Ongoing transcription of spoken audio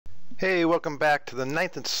Hey, welcome back to the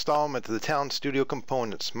 9th installment of the Talend Studio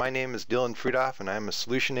Components. My name is Dylan Friedoff and I'm a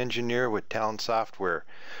solution engineer with Talend Software.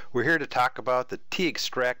 We're here to talk about the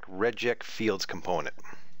tExtractRegexFields component.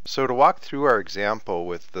 So to walk through our example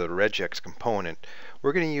with the regex component,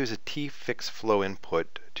 we're going to use a tFixFlow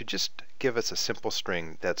input to just give us a simple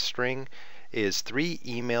string. That string is 3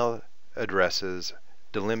 email addresses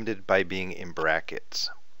delimited by being in brackets.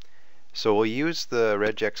 So we'll use the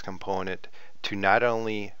regex component to not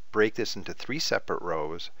only break this into 3 separate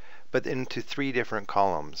rows, but into 3 different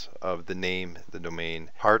columns of the name, the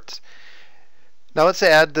domain, parts. Now let's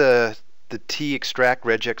add the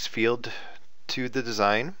tExtractRegex field to the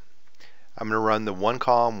design. I'm going to run the 1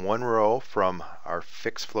 column, 1 row from our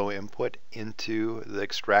FixFlow input into the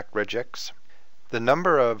extractRegex. The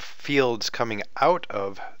number of fields coming out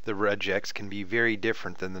of the regex can be very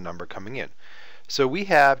different than the number coming in. So we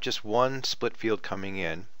have just 1 split field coming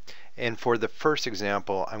in. And for the first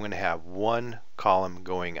example, I'm going to have 1 column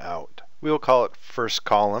going out. We'll call it first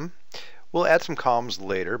column. We'll add some columns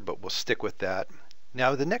later, but we'll stick with that.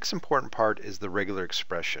 Now the next important part is the regular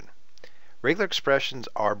expression. Regular expressions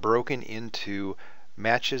are broken into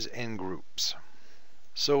matches and groups.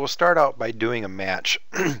 So we'll start out by doing a match.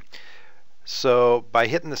 So by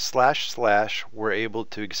hitting the // we're able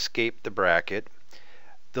to escape the bracket.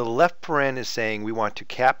 The left paren is saying we want to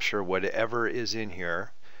capture whatever is in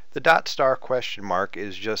here. The $question mark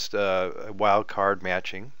is just a wildcard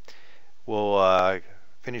matching. We'll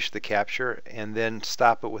finish the capture and then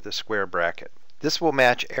stop it with a square bracket. This will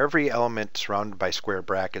match every element surrounded by square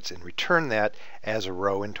brackets and return that as a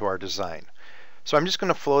row into our design. So I'm just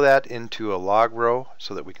going to flow that into a log row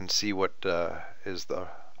so that we can see what is the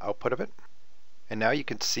output of it. And now you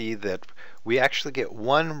can see that we actually get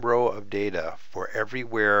 1 row of data for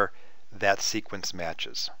everywhere that sequence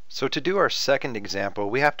matches. So to do our second example,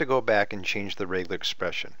 we have to go back and change the regular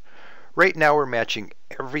expression. Right now we're matching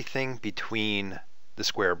everything between the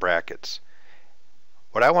square brackets.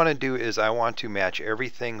 What I want to do is I want to match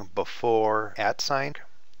everything before @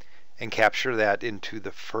 and capture that into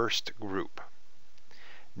the first group.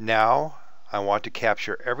 Now I want to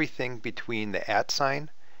capture everything between the @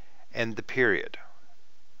 and the period.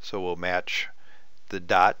 So we'll match the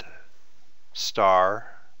 $,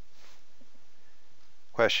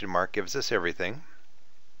 question mark gives us everything,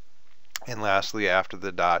 and lastly after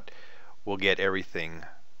the dot we'll get everything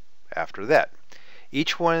after that.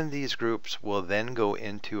 Each one of these groups will then go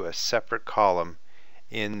into a separate column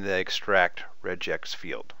in the extractRegex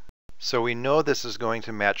field. So we know this is going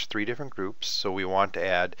to match 3 different groups, so we want to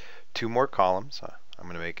add 2 more columns. I'm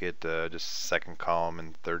going to make it just 2nd column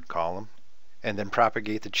and 3rd column, and then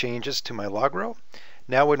propagate the changes to my log row.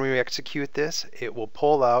 Now when we execute this, it will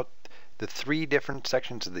pull out the 3 different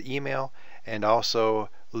sections of the email and also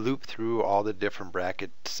loop through all the different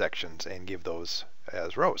bracket sections and give those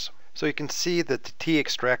as rows. So you can see that the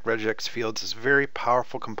tExtractRegexFields is a very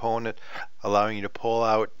powerful component, allowing you to pull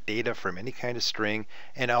out data from any kind of string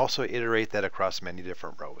and also iterate that across many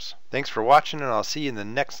different rows. Thanks for watching, and I'll see you in the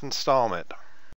next installment.